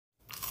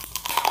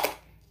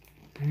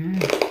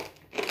Grabe.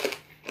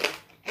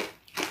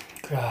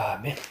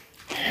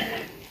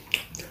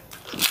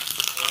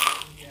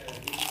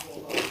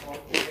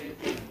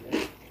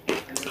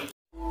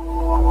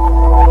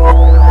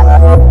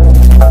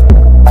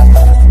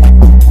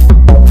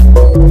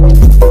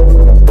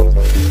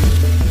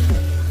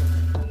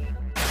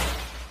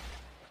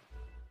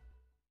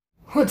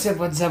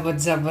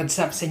 What's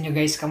up sa inyo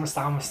guys?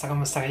 Kamusta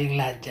kayong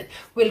lahat dyan?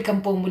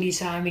 Welcome po muli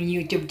sa aming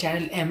YouTube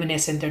channel,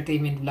 M&S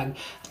Entertainment Vlog.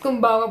 At kung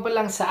bago pa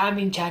lang sa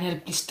aming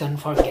channel, please don't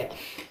forget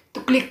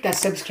to click that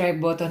subscribe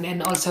button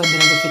and also the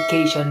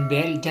notification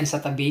bell dyan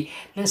sa tabi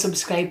ng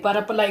subscribe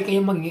para palagi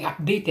kayong maging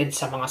updated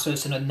sa mga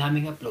susunod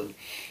naming upload.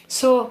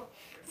 So,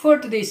 for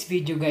today's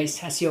video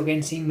guys, as you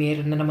can see,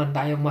 meron na naman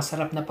tayong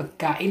masarap na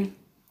pagkain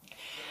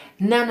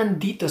na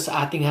nandito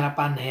sa ating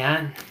harapan.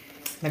 Ayan,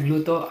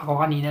 nagluto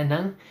ako kanina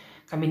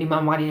kami ni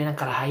mama kanina ng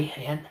karahay.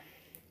 Ayan.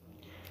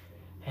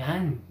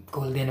 Ayan.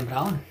 Golden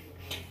brown.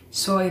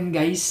 So, ayun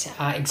guys.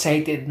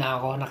 Excited na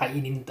ako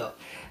nakainin to.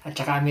 At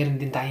saka meron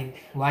din tayong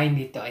wine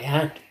dito.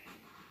 Ayan.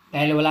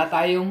 Dahil wala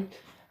tayong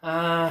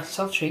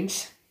soft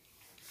drinks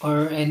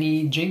or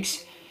any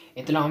drinks.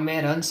 Ito lang ang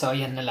meron. So,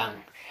 ayan na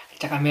lang. At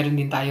saka meron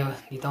din tayo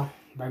dito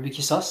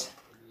barbecue sauce.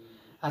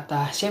 At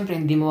syempre,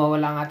 hindi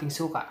mawawala ang ating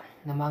suka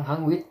na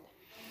manghang with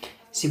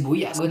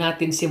sibuyas. Bago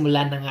natin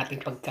simulan ng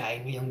ating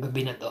pagkain ngayong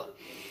gabi na to,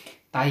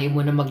 tayo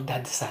muna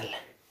magdadasal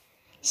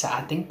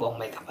sa ating poong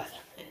may kapal.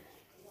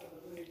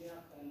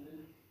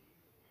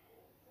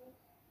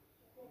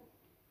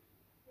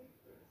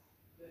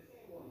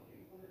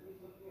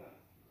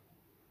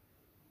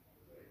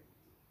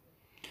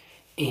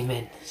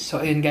 Amen.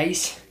 So, ayun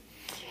guys.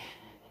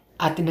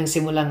 Atin nang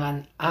simulan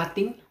ang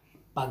ating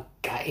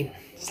pagkain.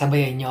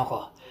 Sabayan niyo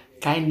ako.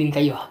 Kain din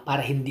kayo para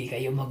hindi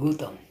kayo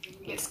magutom.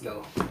 Let's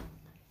go.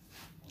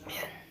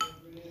 Ayan.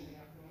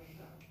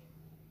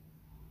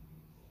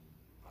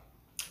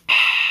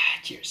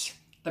 Cheers.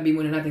 Tabi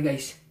muna natin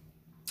guys.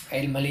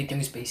 Dahil maliit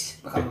yung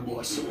space. Baka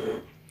mabuhos.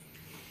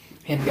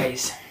 Ayan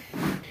guys.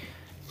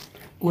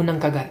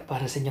 Unang kagat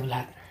para sa inyong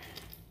lahat.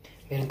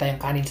 Meron tayong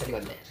kanin sa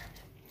likod.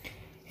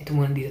 Ito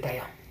muna dito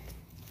tayo.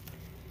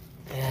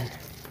 Ayan.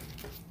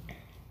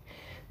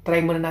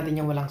 Try muna natin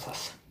yung walang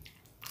sauce.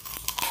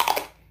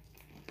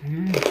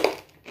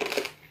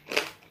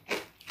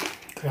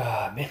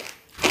 Grabe.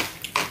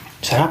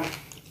 Sarap.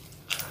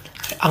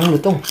 Ang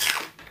lutong.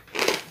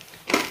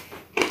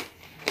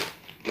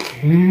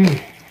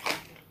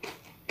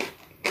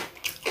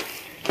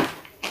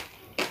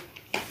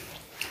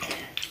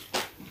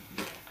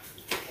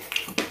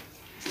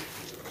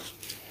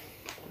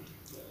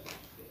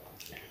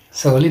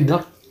 Solid, no?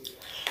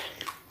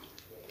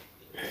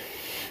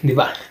 Di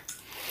ba?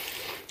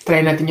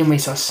 Try natin yung may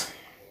sauce.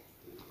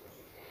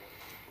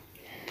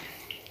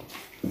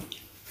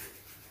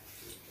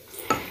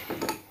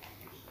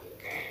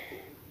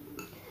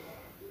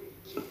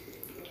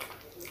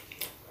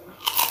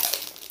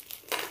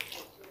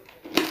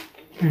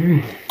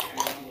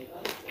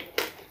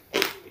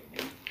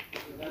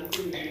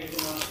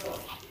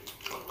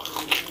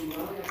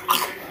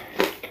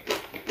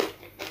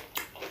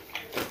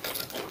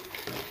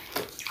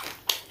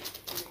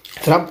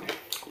 Sarap.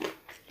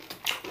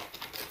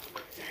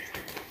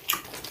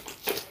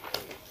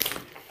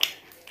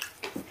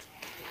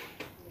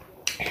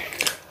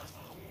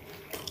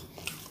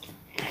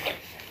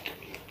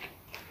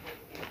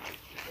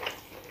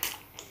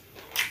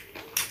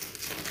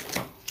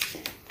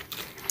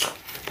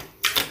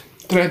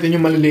 Try natin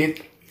yung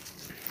maliliit.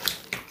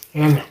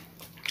 Ayan.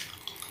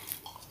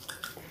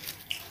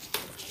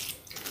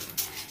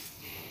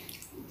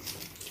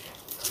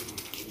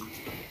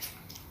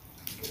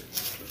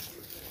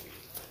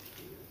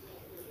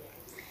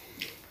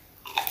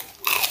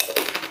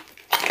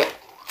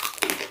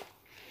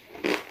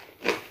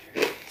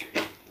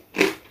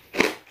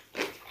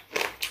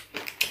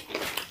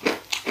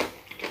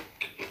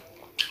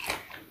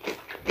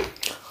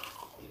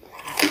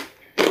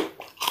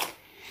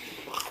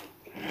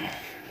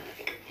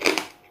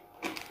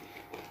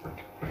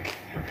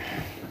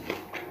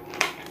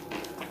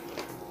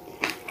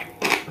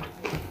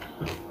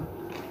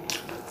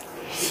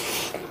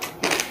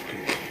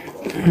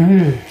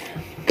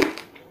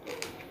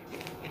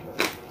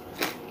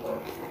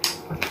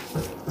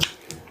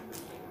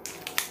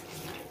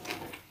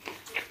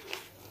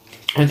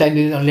 Ano tayo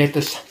dito ng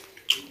lettuce?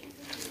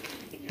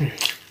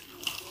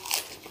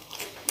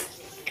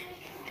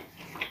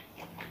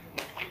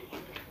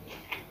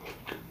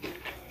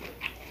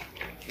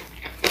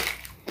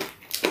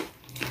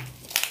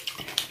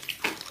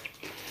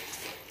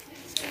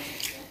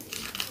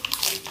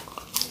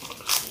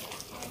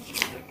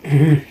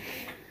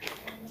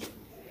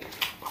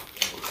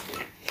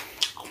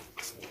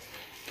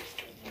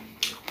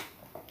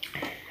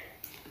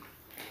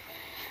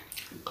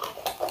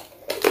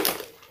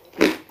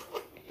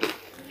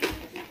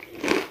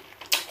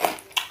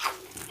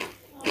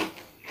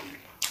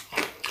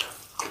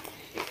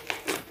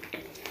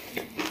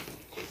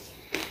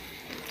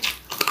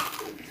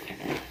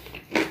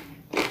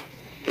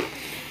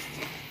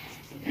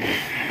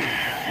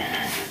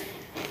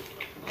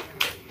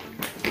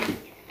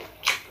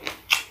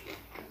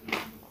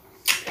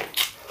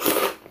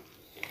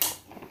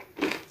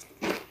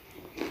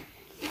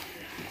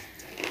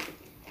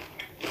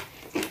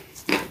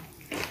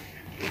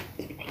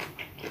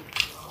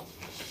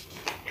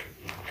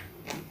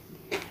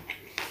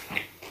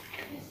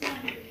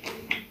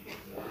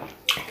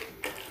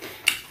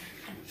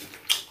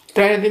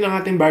 Try natin ang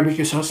ating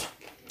barbecue sauce.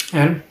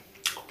 Ayan.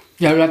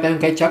 Wala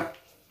tayong ketchup.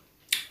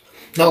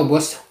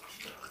 Naubos.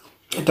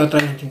 Ito,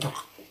 try natin to.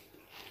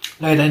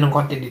 Lagay tayo ng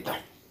konti dito.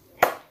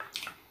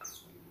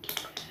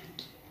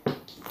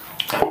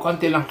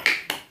 Konti lang.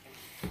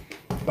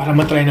 Para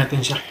matry natin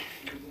siya.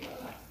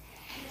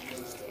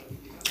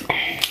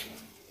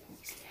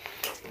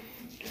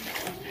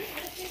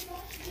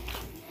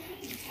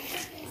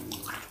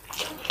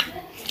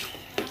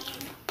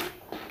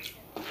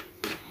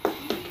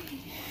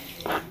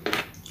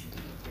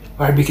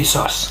 Barbecue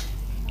sauce.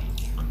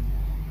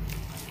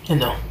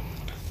 Ano?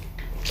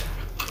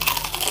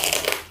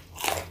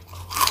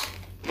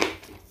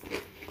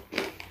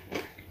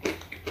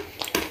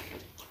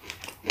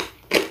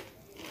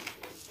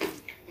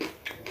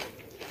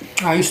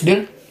 Ayos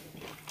din.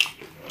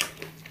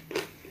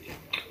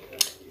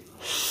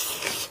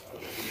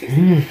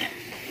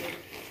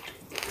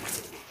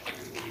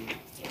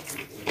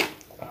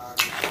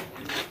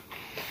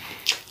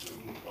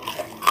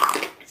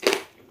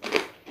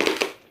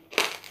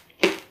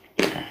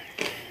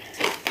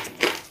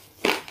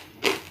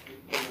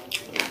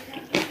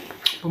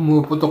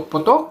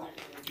 Pumuputok-putok.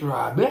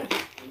 Grabe.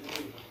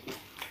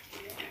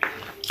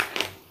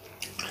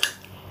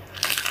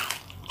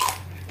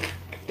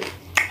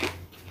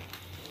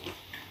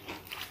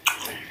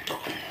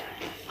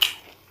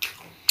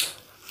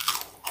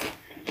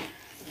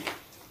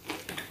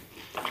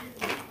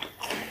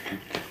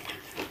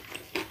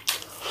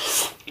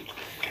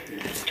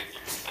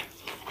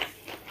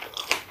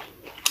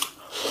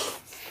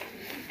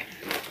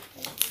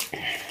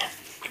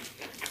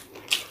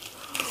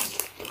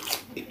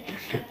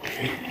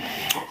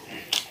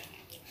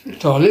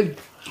 Solid.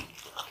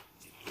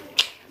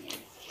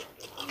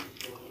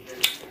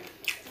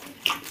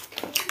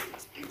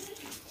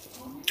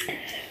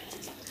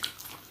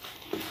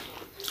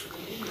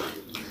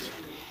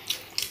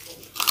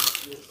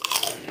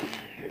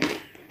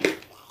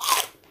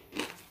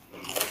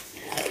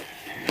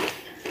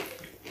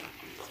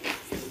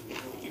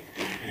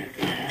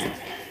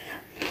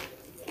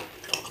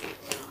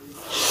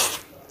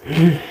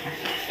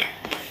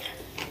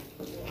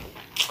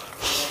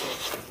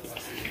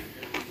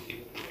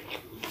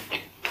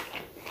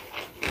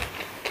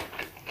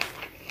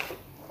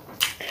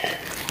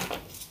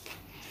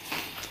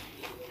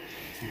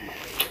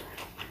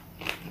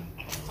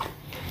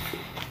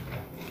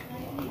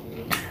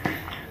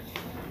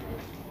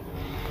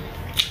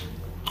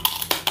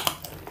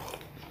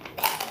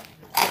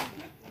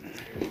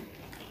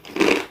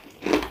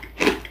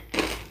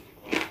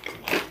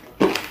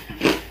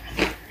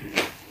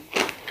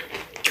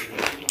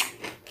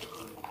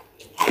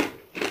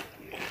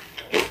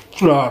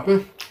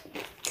 Grabe.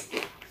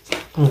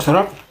 Ang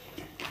sarap.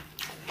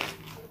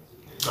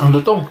 Ang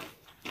lutong.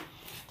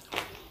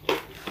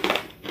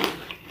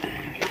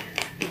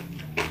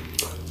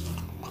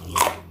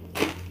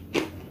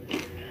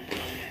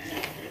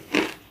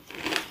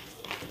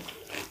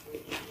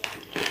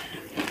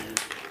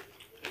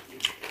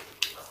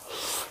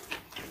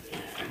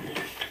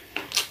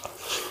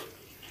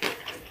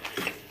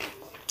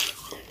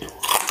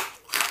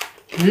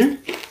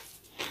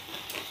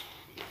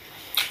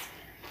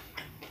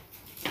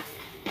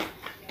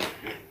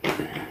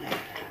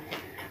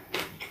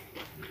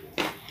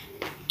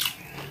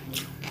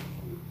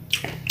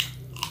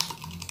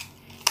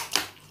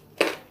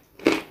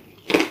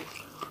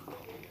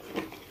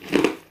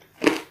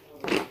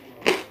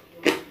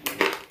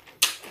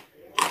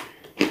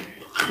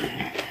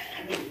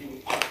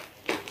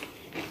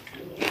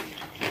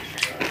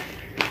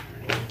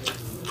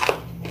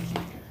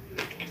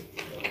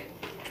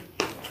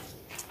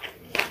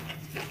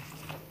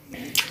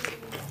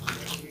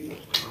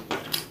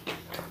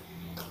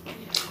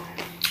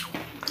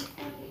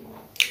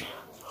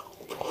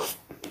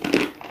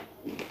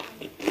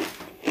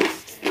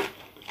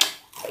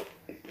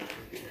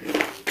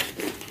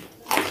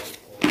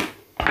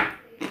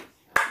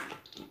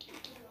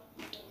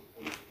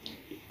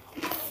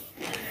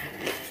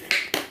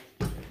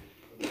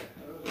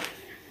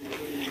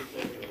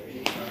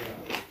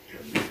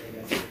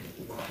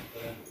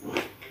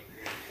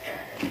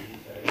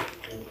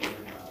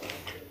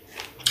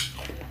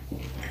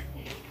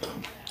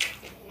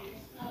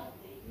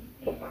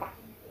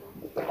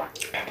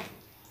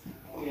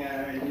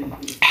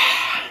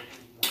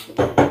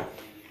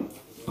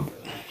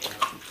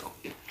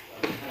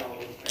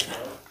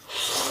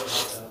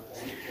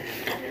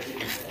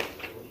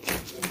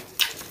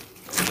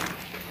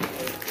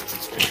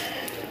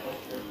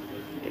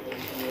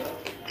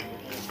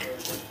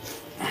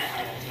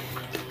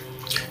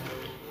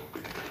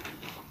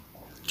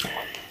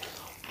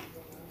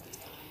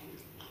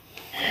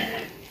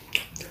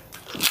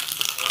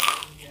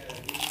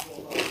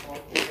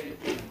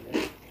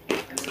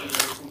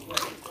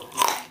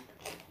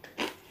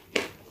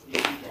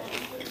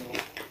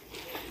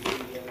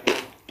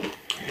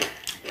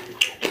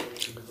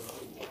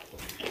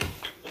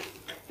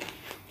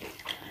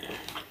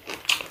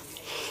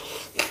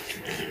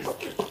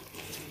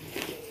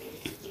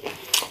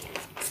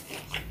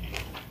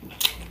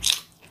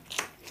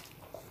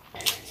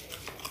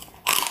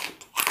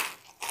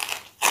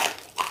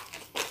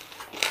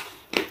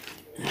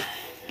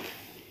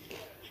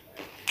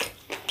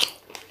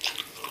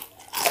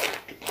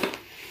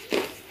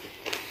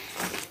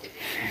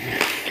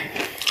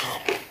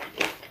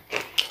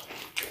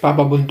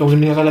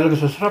 Papabuntongin niya talaga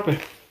sa sarap eh.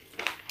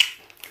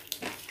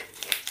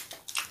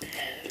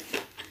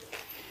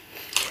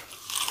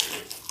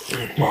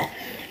 Wow.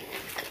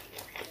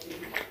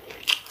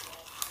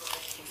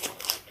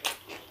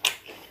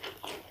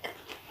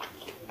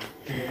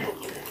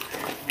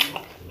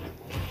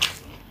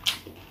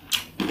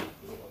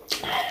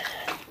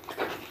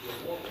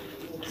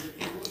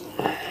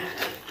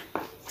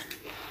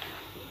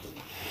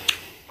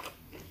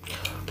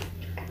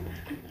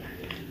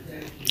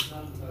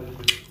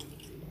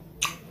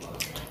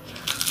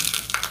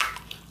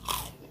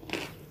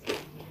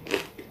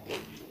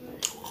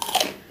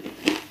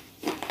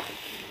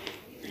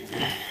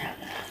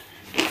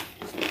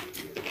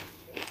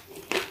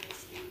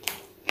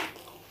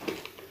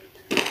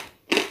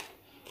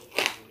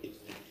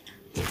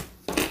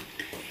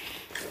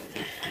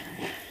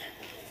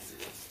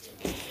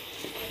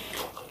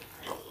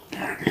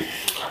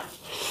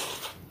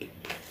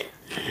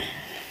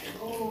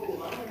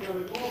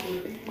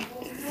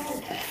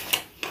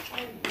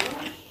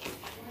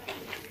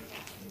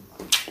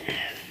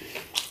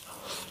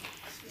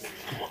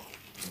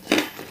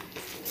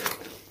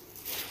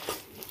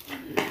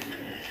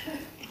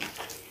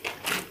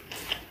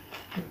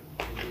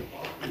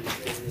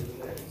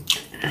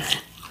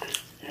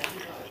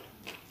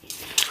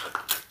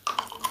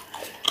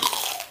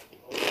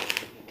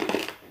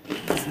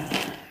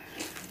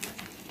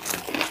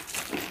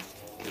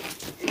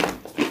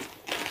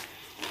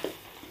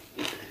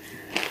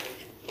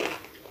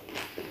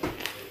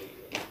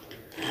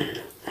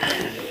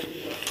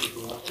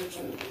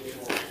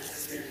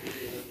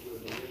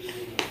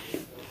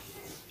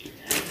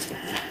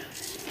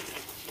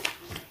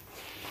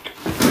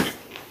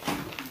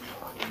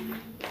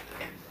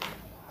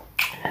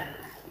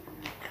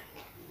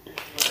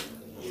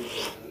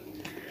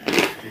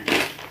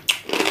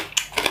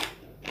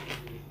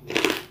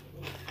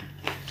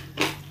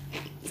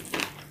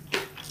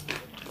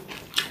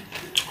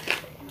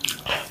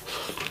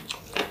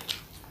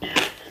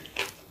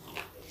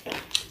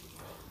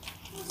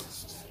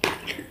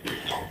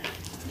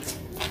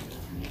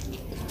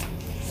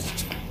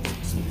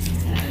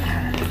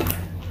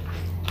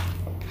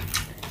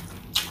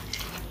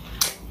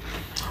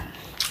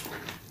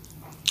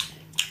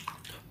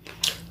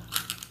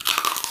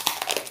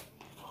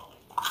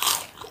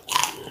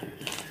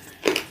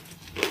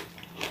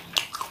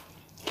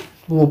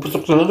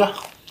 Pumuputok talaga.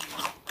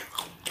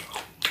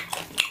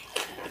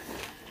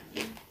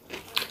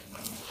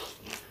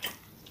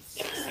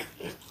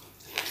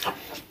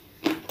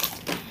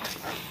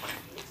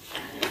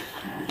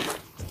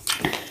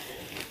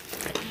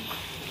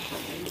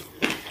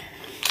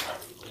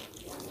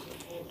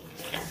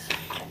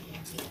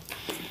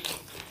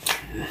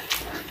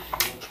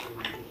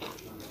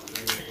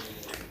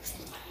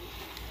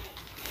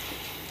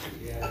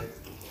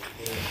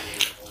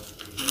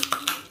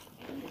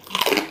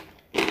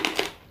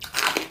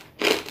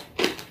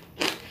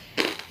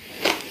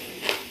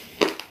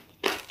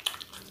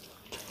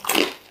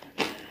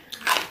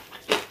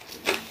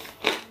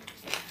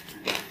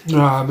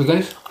 Grabe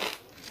guys.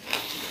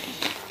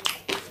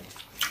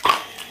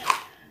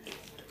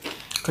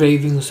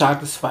 Craving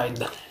satisfied.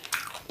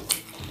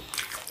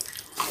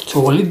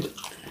 Solid.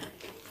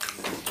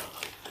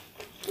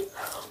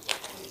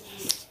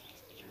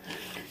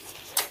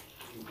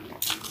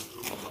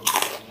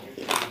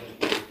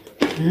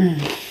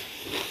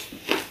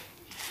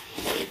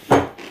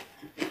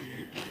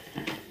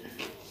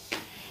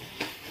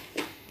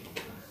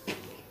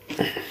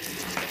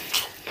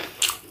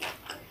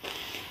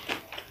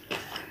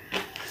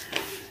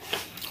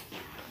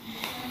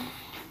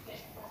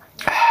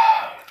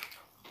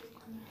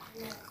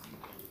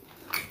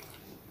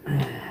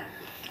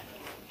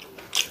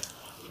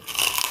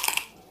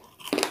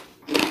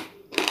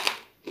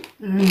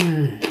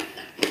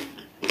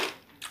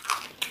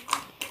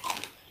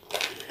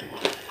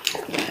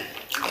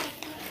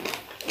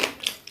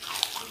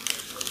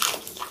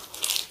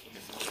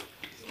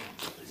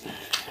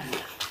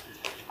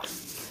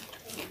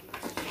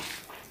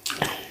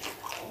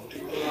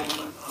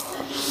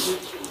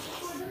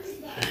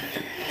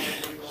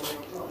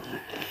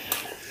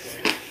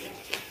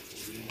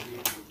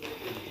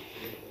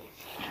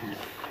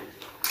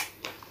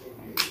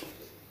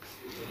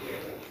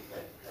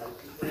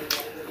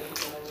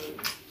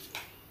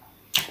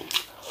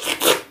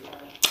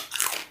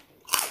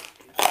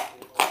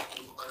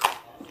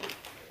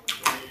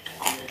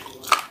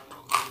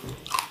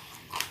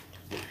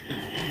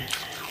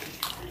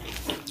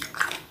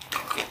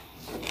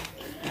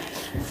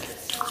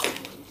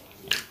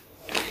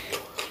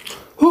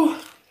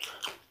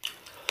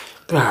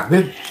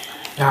 Grabe.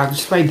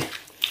 Satisfied.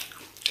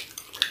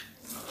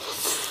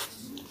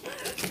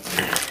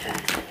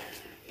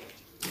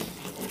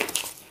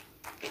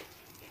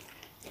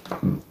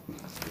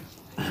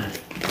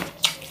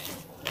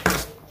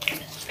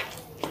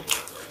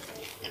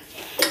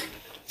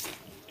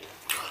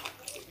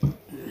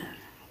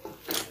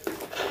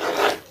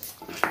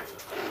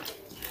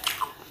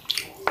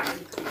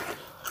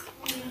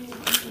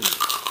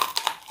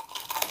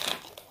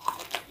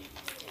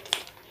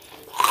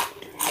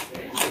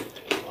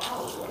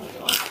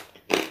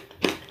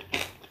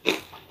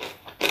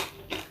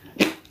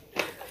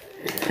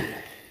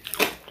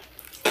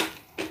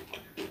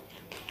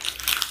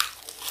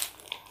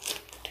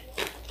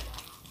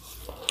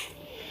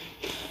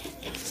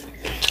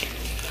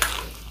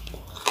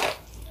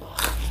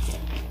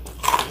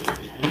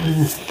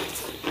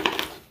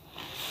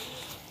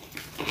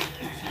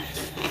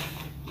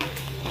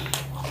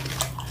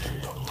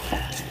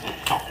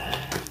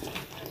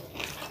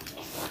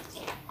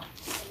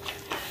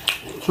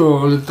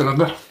 Solid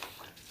talaga.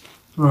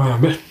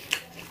 Grabe.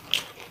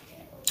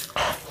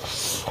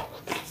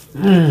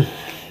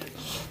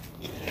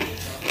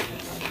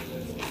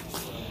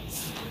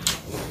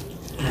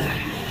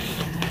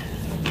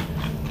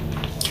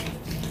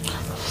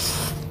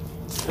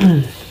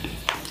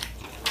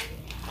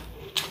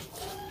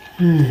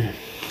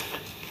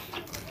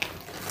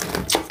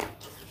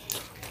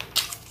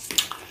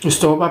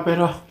 Gusto ko pa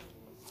pero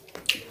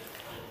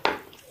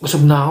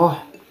busog na ako.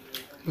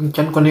 Yung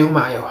tiyan ko na yung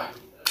umayaw.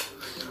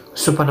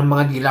 Gusto pa ng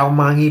mga dila ko,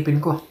 mga ngipin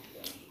ko.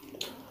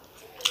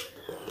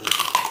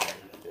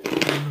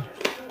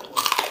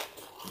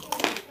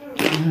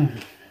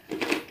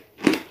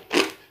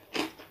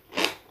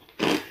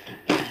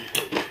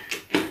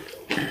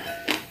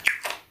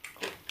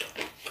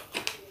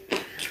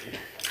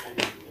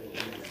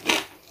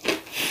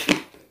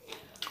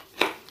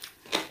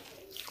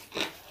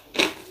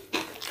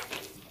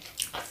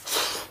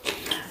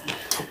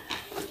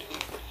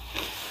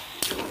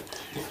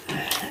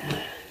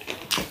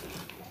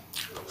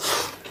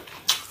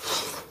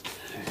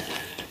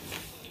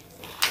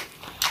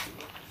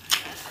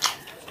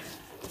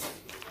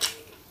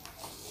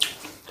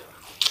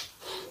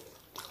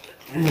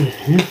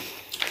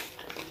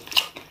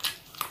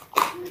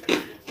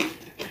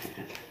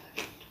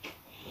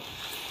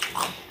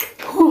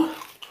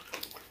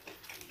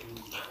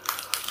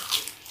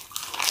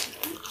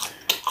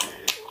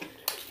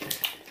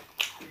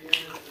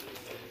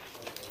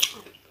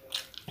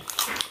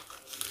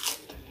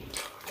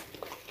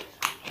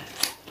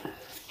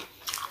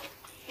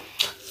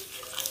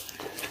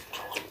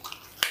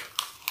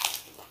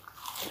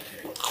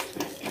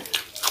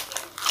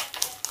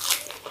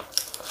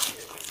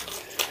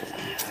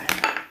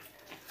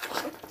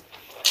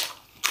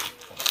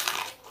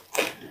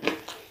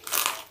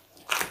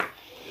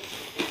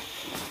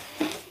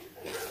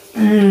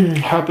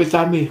 Happy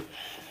tummy.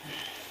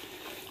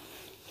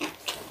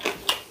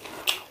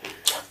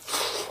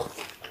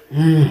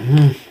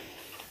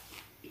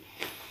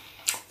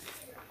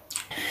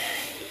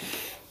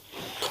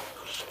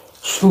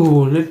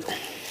 Sulit.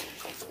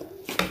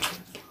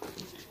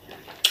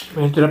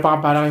 May tira pa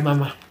ka para kay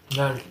mama.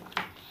 Yan.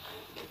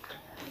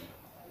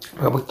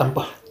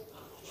 Magpagtampo.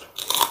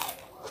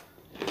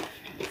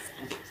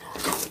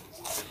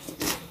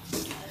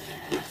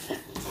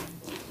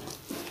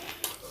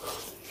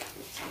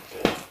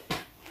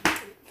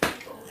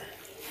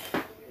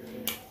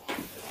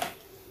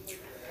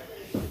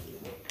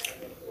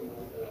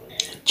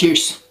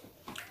 Cheers!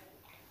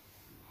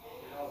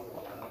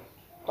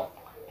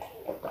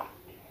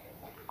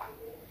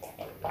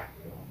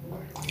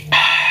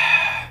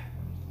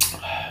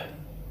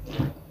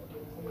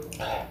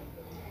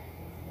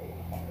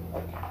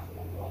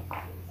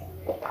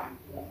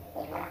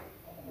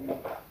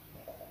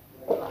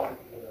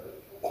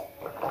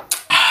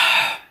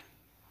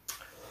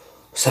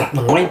 Sarap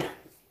ng wine.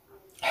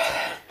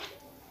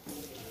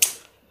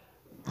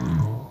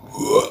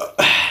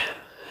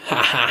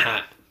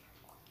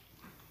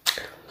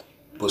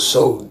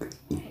 Busog.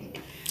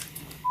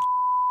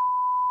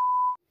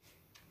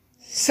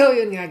 So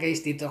yun nga guys,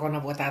 dito ako na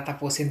po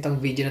tatapusin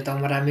tong video na to.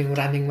 Maraming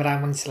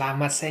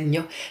salamat sa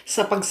inyo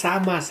sa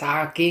pagsama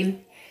sa akin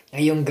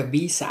ngayong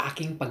gabi sa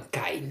aking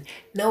pagkain.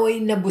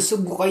 Naway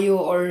nabusog ko kayo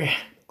or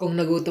kung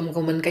nagutom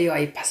ko man kayo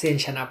ay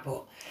pasensya na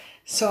po.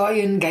 So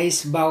ayun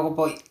guys, bago ko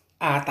po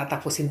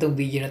tatapusin tong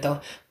video na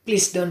to,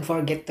 please don't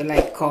forget to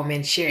like,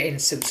 comment, share,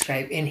 and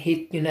subscribe. And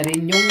hit nyo na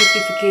rin yung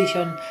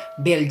notification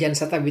bell dyan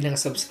sa tabi ng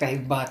subscribe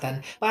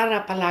button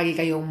para palagi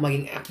kayong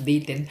maging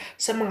updated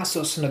sa mga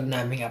susunod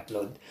naming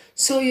upload.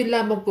 So yun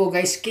lamang po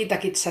guys,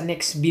 kita-kits sa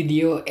next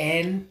video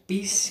and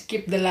peace,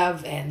 keep the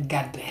love, and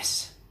God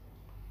bless.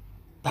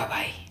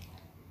 Bye-bye.